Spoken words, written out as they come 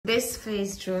this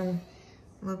face, John,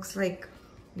 looks like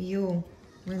you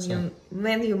when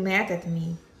you mad at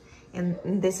me, and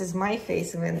this is my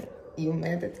face when you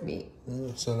mad at me.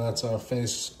 So that's our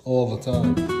face all the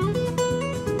time.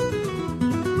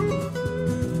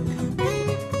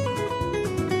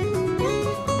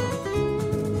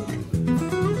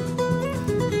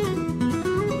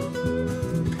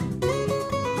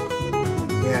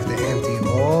 We have to empty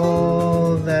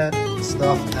all that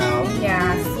stuff out.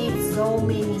 Yeah, see, so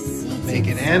many seeds. Make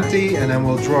it empty, and then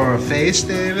we'll draw a face,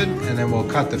 David, and then we'll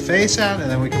cut the face out, and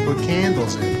then we can put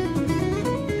candles in.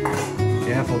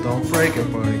 Careful, don't break it,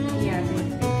 buddy. Yeah, be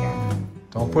careful.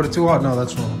 Don't put it too hard. No,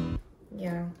 that's wrong.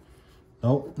 Yeah.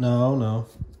 Nope, no.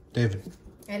 David.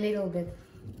 A little bit.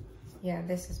 Yeah,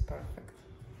 this is perfect.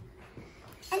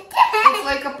 It's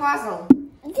like a puzzle.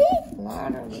 A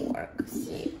lot of work.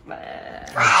 See,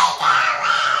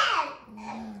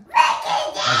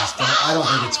 I don't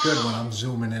think it's good when I'm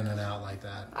zooming in and out like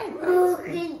that.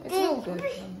 It's all good.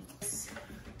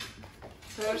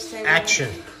 First, Action.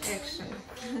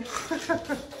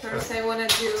 First, I want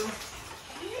to do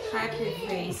happy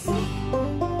face.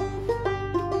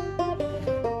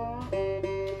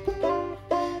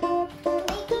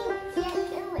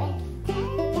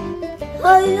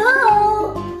 Hello.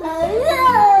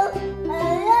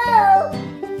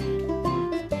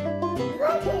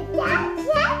 Look at that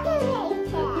decorator.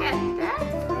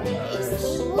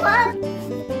 What?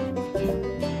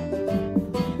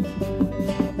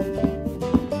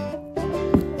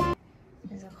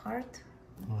 Is a heart.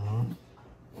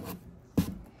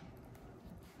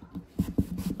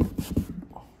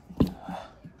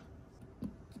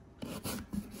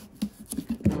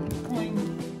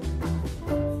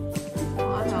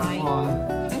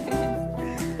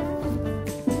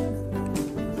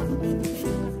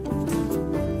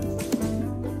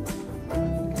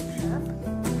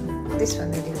 This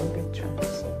one a little bit drunk.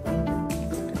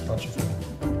 Touch your finger.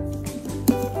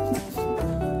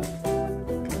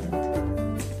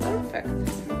 Perfect.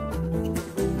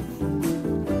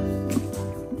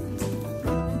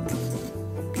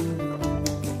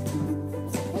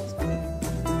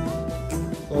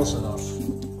 Close enough.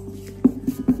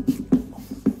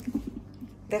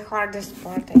 The hardest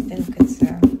part, I think, is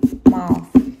mouth.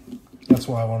 That's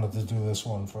why I wanted to do this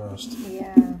one first.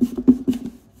 Yeah.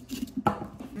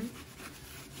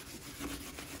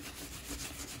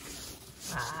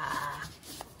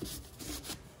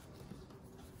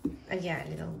 Yeah, a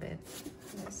little bit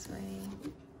this way.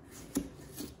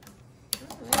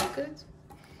 Oh, very good.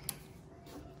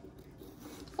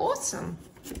 Awesome.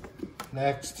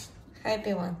 Next.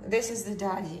 Happy one. This is the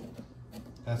daddy.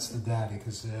 That's the daddy,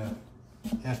 because you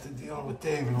have to deal with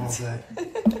David all day.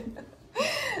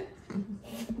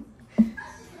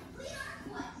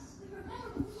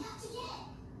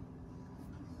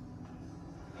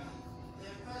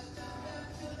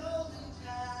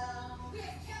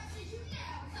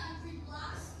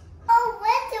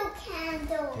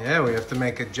 Yeah, we have to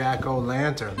make a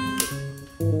jack-o'-lantern.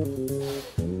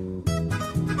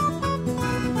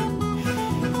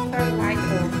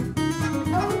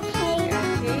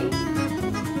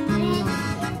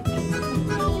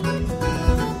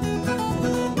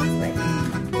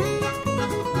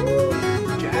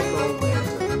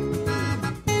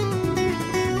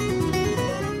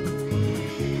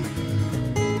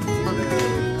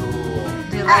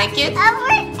 Like it? I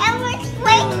was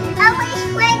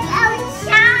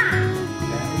outside.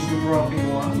 That was the broken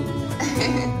one.